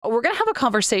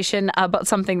conversation about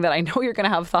something that I know you're going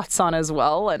to have thoughts on as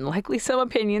well, and likely some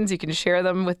opinions. You can share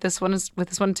them with this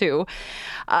one too.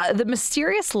 The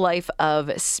mysterious life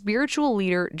of spiritual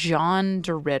leader John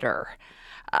de Ruiter.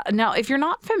 Now, if you're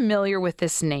not familiar with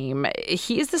this name,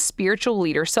 he is the spiritual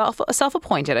leader,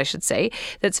 self-appointed, I should say,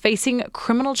 that's facing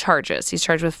criminal charges. He's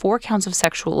charged with 4 counts of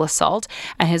sexual assault,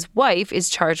 and his wife is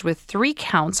charged with 3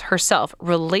 counts herself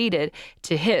related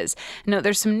to his. Now,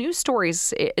 there's some news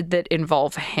stories that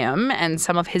involve him and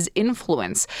some of his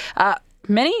influence.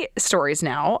 Many stories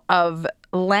now of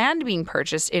land being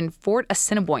purchased in Fort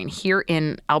Assiniboine here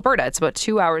in Alberta. It's about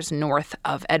 2 hours north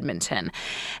of Edmonton.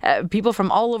 People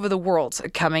from all over the world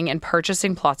coming and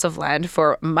purchasing plots of land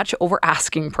for much over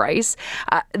asking price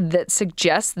that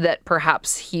suggests that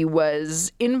perhaps he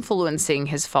was influencing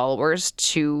his followers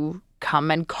to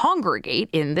come and congregate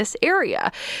in this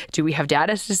area. Do we have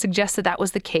data to suggest that that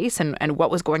was the case and what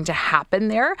was going to happen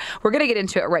there? We're going to get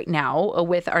into it right now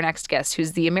with our next guest,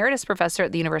 who's the emeritus professor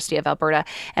at the University of Alberta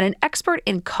and an expert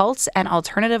in cults and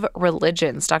alternative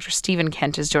religions. Dr. Stephen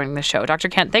Kent is joining the show. Dr.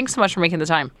 Kent, thanks so much for making the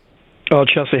time. Oh,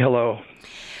 Chelsea, hello.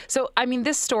 So, I mean,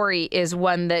 this story is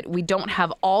one that we don't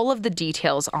have all of the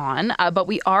details on, but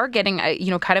we are getting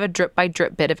kind of a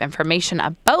drip-by-drip bit of information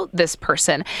about this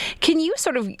person. Can you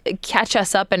sort of catch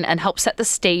us up and help set the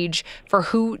stage for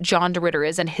who John de Ruiter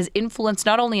is and his influence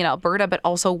not only in Alberta, but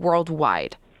also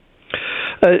worldwide?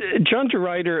 John de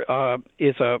Ruiter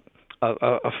is a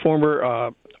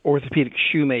former orthopedic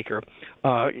shoemaker.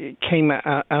 Came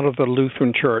out of the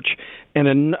Lutheran Church,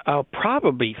 and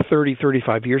probably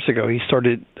 35 years ago, he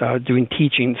started doing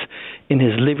teachings in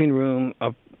his living room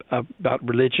about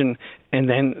religion, and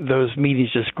then those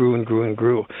meetings just grew and grew and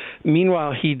grew.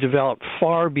 Meanwhile, he developed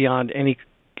far beyond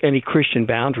any Christian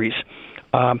boundaries,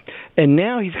 and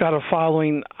now he's got a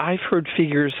following. I've heard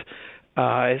figures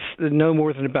it's no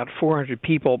more than about 400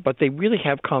 people, but they really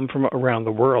have come from around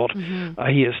the world. Mm-hmm.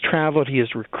 He has traveled. He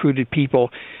has recruited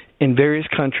people in various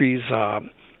countries,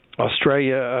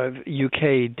 Australia,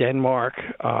 UK, Denmark,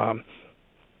 of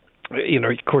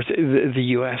course, the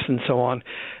U.S. and so on.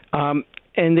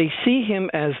 And they see him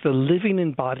as the living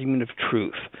embodiment of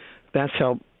truth. That's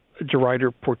how de Ruiter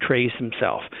portrays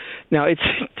himself. Now, it's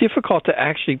difficult to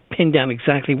actually pin down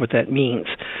exactly what that means.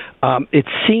 It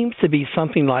seems to be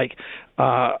something like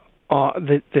that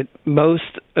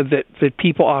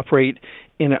people operate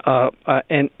in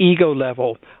an ego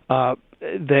level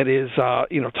that is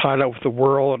tied up with the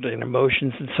world and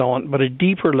emotions and so on, but a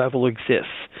deeper level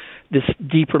exists, this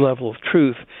deeper level of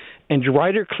truth. And de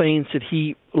Ruiter claims that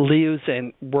he lives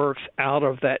and works out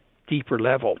of that deeper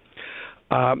level.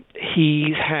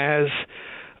 He has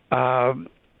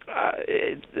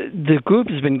the group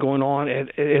has been going on,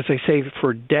 as I say,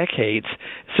 for decades.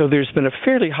 So there's been a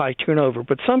fairly high turnover,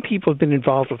 but some people have been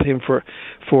involved with him for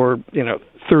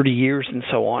 30 years and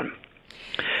so on.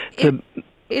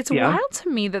 It's wild to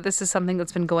me that this is something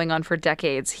that's been going on for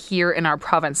decades here in our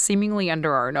province, seemingly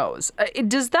under our nose.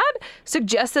 Does that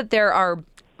suggest that there are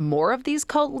more of these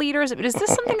cult leaders? Is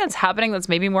this something that's happening that's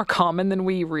maybe more common than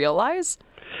we realize?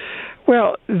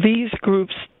 Well, these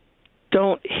groups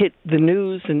don't hit the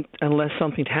news unless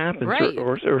something happens, right,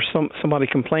 or somebody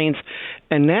complains.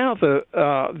 And now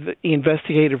the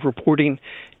investigative reporting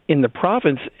in the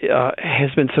province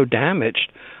has been so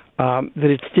damaged that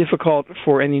it's difficult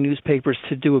for any newspapers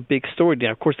to do a big story.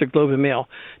 Now, of course, the Globe and Mail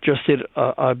just did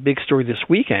a big story this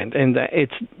weekend, and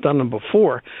it's done them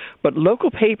before. But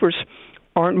local papers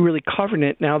aren't really covering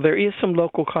it. Now, there is some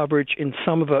local coverage in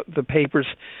some of the papers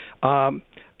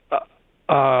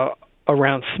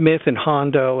around Smith and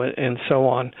Hondo and so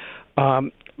on,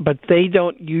 but they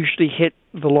don't usually hit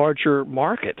the larger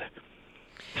market.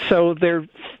 So they're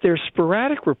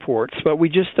sporadic reports, but we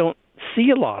just don't see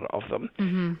a lot of them.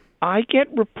 Mm-hmm. I get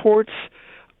reports,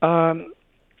 a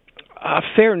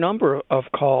fair number of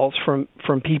calls from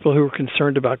people who are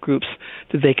concerned about groups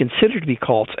that they consider to be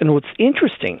cults. And what's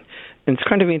interesting, and it's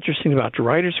kind of interesting about de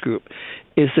Ruiter's group,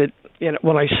 is that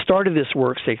when I started this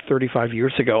work, say 35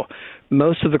 years ago,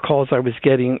 most of the calls I was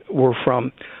getting were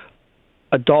from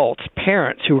adults,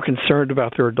 parents who were concerned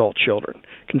about their adult children,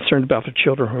 concerned about their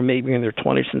children who are maybe in their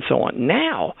 20s and so on.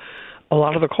 Now, a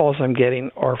lot of the calls I'm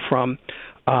getting are from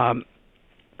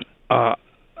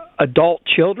adult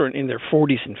children in their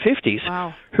 40s and 50s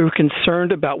wow, who are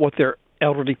concerned about what their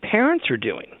elderly parents are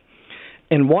doing.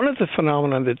 And one of the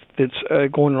phenomena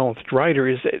that's going on with de Ruiter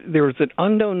is that there is an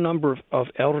unknown number of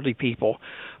elderly people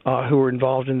who are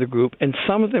involved in the group, and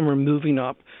some of them are moving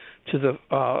up to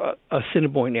the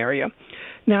Assiniboine area.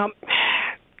 Now,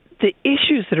 the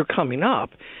issues that are coming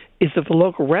up is that the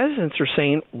local residents are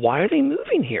saying, why are they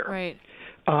moving here? Right.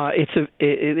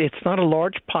 It's not a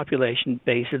large population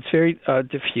base. It's very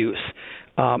diffuse.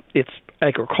 It's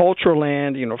agricultural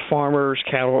land, farmers,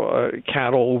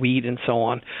 cattle, wheat, and so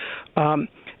on.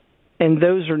 And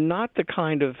those are not the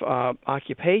kind of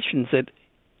occupations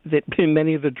that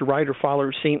many of the de Ruiter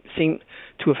followers seem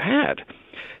to have had.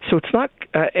 So it's not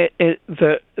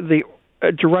the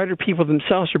de Ruiter people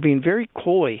themselves are being very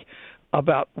coy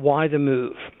about why the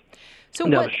move. So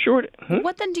now,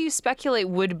 what then do you speculate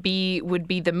would be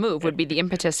the move, would be the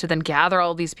impetus to then gather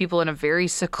all these people in a very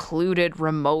secluded,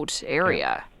 remote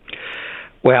area?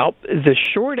 Well, the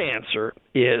short answer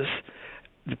is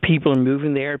the people are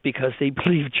moving there because they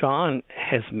believe John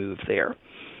has moved there.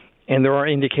 And there are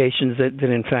indications that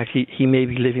in fact, he may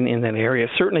be living in that area.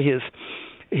 Certainly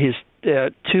his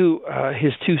two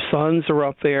sons are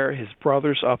up there, his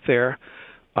brother's up there.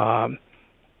 And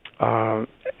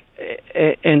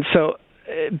so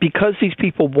because these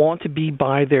people want to be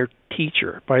by their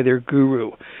teacher, by their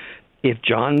guru, if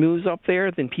John moves up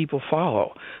there, then people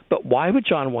follow. But why would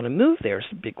John want to move there is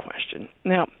the big question.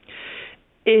 Now,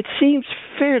 it seems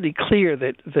fairly clear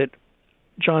that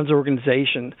John's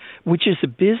organization, which is a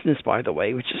business, by the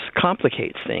way, which just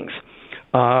complicates things.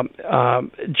 John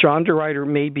de Ruiter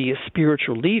may be a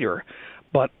spiritual leader,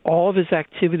 but all of his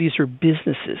activities are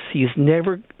businesses. He's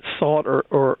never sought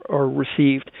or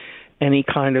received any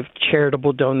kind of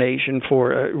charitable donation for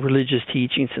religious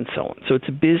teachings and so on. So it's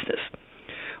a business.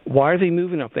 Why are they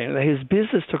moving up there? His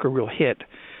business took a real hit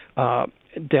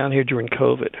down here during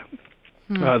COVID.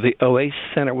 The Oasis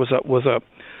Center was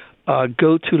a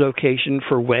go-to location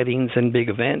for weddings and big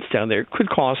events down there. It could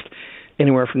cost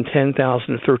anywhere from $10,000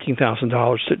 to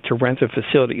 $13,000 to rent a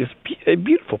facility. It's a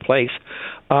beautiful place.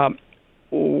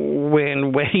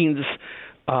 When weddings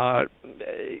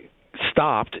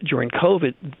stopped during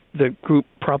COVID, the group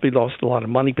probably lost a lot of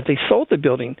money, but they sold the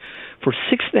building for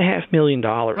 $6.5 million.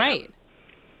 Right.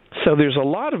 So there's a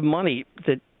lot of money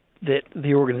that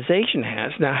the organization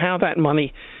has. Now, how that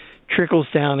money trickles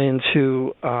down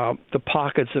into the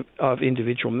pockets of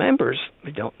individual members,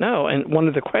 we don't know. And one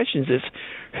of the questions is,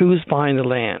 who's buying the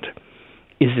land?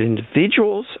 Is it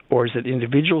individuals, or is it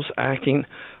individuals acting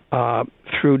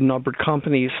through numbered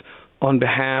companies on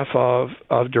behalf of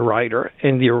de Ruiter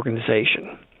and the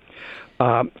organization?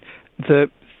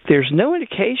 There's no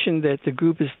indication that the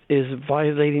group is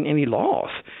violating any laws.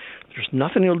 There's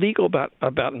nothing illegal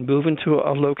about moving to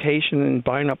a location and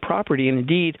buying up property. And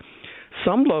indeed,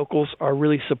 some locals are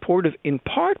really supportive, in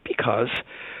part because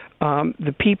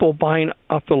the people buying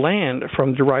up the land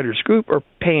from de Ruiter's group are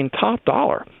paying top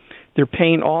dollar. They're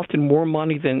paying often more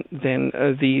money than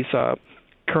these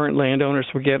current landowners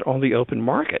would get on the open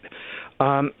market.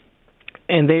 And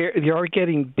they are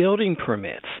getting building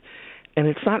permits. And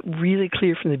it's not really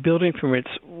clear from the building permits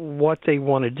what they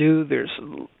want to do.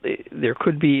 There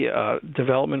could be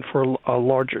development for a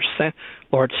large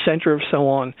center of so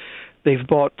on. They've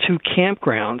bought 2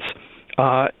 campgrounds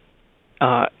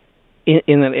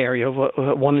in that area.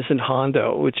 One is in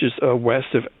Hondo, which is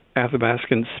west of Athabasca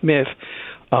and Smith.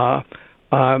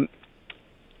 And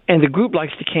the group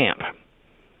likes to camp.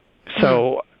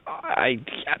 So,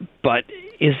 but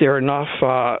is there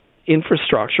enough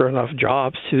infrastructure, enough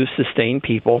jobs to sustain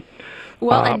people?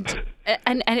 Well,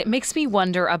 and it makes me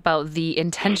wonder about the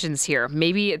intentions here.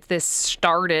 Maybe this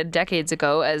started decades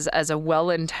ago as a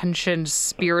well-intentioned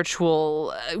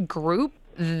spiritual group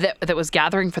that was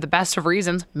gathering for the best of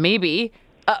reasons, maybe.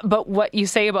 But what you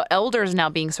say about elders now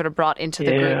being sort of brought into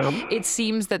the group, it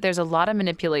seems that there's a lot of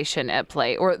manipulation at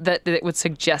play, or that it would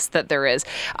suggest that there is.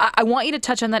 I want you to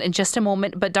touch on that in just a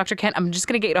moment, but Dr. Kent, I'm just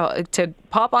going to get to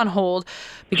pop on hold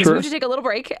because we have to take a little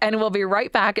break, and we'll be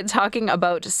right back and talking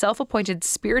about self-appointed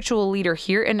spiritual leader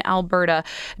here in Alberta,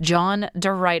 John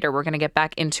de Ruiter. We're going to get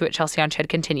back into it. Chelsea on Ched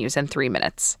continues in 3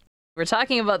 minutes. We're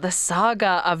talking about the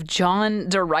saga of John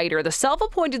de Ruiter, the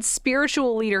self-appointed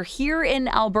spiritual leader here in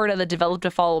Alberta that developed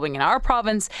a following in our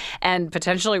province and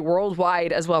potentially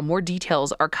worldwide as well. More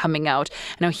details are coming out.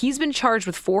 Now, he's been charged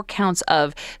with 4 counts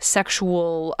of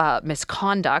sexual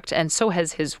misconduct, and so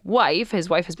has his wife. His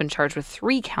wife has been charged with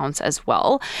 3 counts as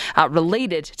well,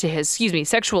 related to his,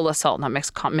 sexual assault, not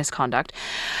misconduct.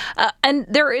 And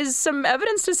there is some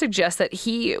evidence to suggest that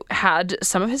he had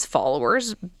some of his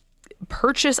followers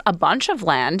purchase a bunch of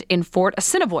land in Fort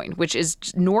Assiniboine, which is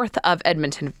north of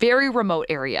Edmonton, very remote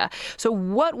area. So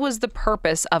what was the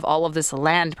purpose of all of this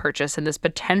land purchase and this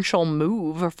potential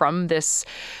move from this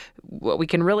what we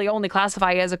can really only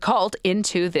classify as a cult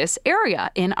into this area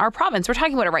in our province. We're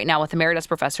talking about it right now with emeritus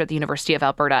professor at the University of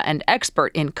Alberta and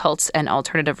expert in cults and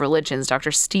alternative religions,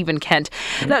 Dr. Stephen Kent.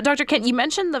 Now, Dr. Kent, you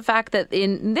mentioned the fact that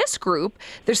in this group,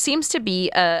 there seems to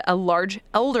be a large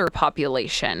elder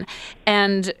population.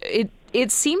 And it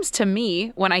seems to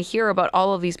me, when I hear about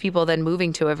all of these people then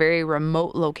moving to a very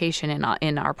remote location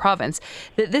in our province,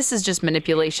 that this is just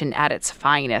manipulation at its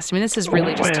finest. I mean, this is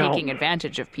really just taking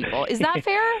advantage of people. Is that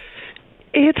fair?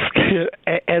 It's,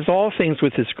 as all things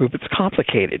with this group, it's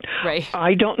complicated. Right.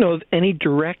 I don't know of any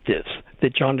directives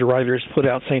that John de Ruiter has put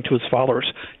out saying to his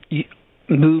followers,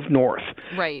 move north.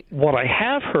 Right. What I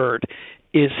have heard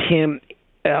is him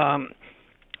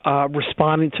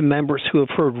responding to members who have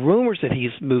heard rumors that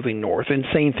he's moving north and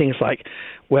saying things like,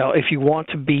 well, if you want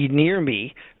to be near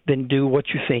me, then do what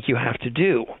you think you have to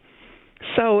do.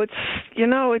 So it's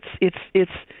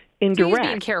indirect. So he's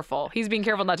being careful. He's being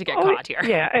careful not to get caught here.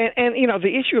 Yeah, and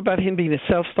the issue about him being a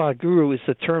self-styled guru is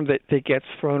the term that gets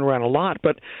thrown around a lot,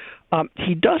 but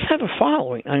he does have a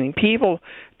following. I mean,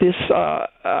 this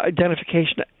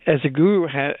identification as a guru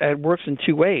works in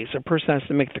two ways. A person has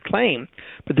to make the claim,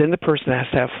 but then the person has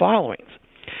to have followings.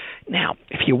 Now,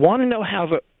 if you want to know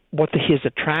what his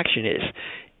attraction is,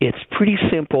 it's pretty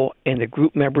simple, and the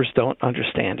group members don't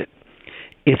understand it.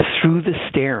 It's through the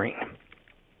staring.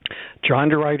 John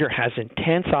de Ruiter has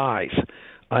intense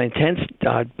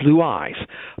blue eyes,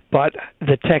 but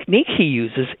the technique he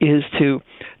uses is to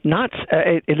not,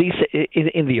 at least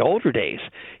in the older days,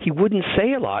 he wouldn't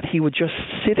say a lot. He would just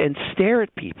sit and stare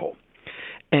at people.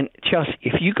 And just,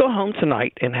 if you go home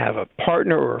tonight and have a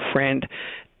partner or a friend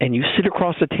and you sit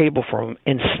across the table from him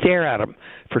and stare at him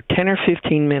for 10 or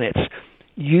 15 minutes,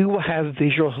 you will have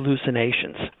visual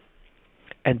hallucinations.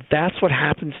 And that's what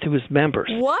happens to his members.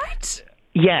 What?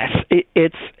 Yes,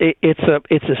 it's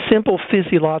a simple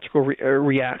physiological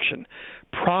reaction.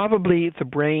 Probably the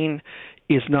brain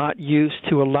is not used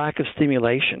to a lack of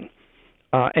stimulation,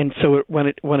 and so when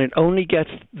it only gets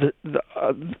the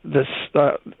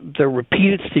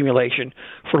repeated stimulation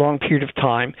for a long period of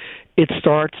time, it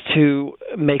starts to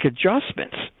make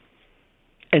adjustments.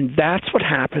 And that's what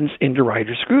happens in de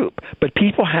Ruiter's group. But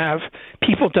people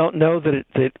don't know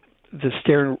that the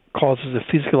stare causes a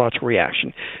physiological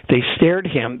reaction. They stare at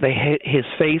him. His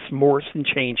face morphs and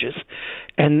changes,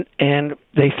 and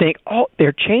they think, oh,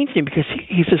 they're changing because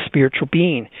he's a spiritual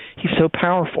being. He's so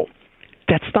powerful.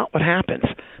 That's not what happens.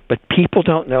 But people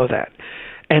don't know that,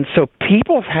 and so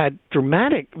people have had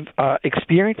dramatic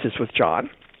experiences with John.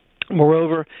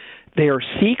 Moreover, they are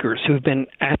seekers who've been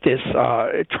at this,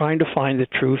 trying to find the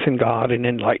truth in God and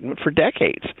enlightenment for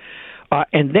decades.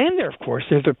 And then there are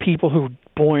the people who are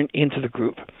born into the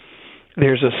group.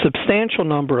 There's a substantial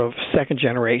number of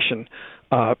second-generation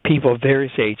people of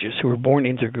various ages who were born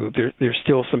into the group. There's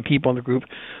still some people in the group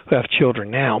who have children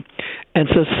now. And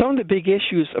so some of the big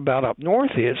issues about up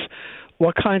north is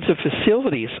what kinds of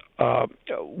facilities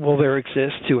will there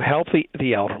exist to help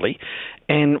the elderly,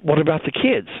 and what about the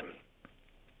kids?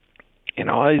 There's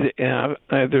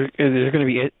going to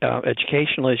be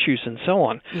educational issues and so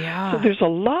on. Yeah. So there's a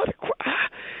lot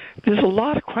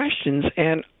of questions,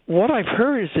 and what I've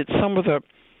heard is that some of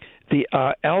the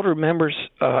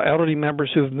elderly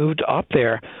members who have moved up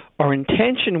there are in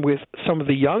tension with some of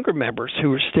the younger members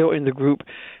who are still in the group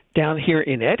down here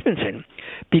in Edmonton,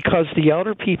 because the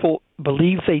elder people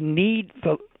believe they need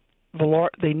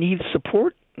they need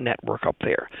support network up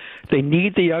there. They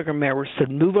need the younger members to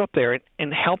move up there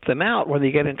and help them out when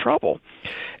they get in trouble.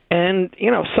 And,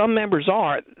 some members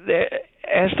the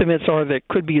estimates are that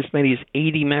could be as many as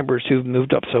 80 members who've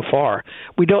moved up so far.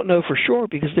 We don't know for sure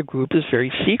because the group is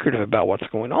very secretive about what's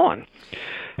going on.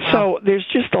 Wow. So there's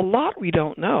just a lot we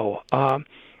don't know.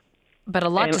 But a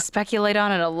lot to speculate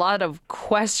on, and a lot of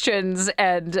questions,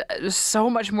 and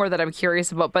so much more that I'm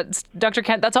curious about. But Dr.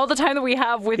 Kent, that's all the time that we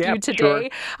have with you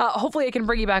today. Sure. Hopefully I can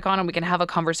bring you back on and we can have a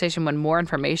conversation when more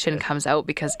information comes out,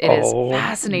 because it is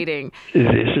fascinating.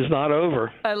 This is not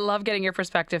over. I love getting your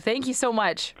perspective. Thank you so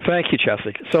much. Thank you,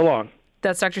 Chesley. So long.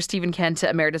 That's Dr. Stephen Kent,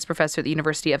 emeritus professor at the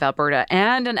University of Alberta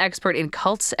and an expert in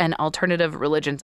cults and alternative religions.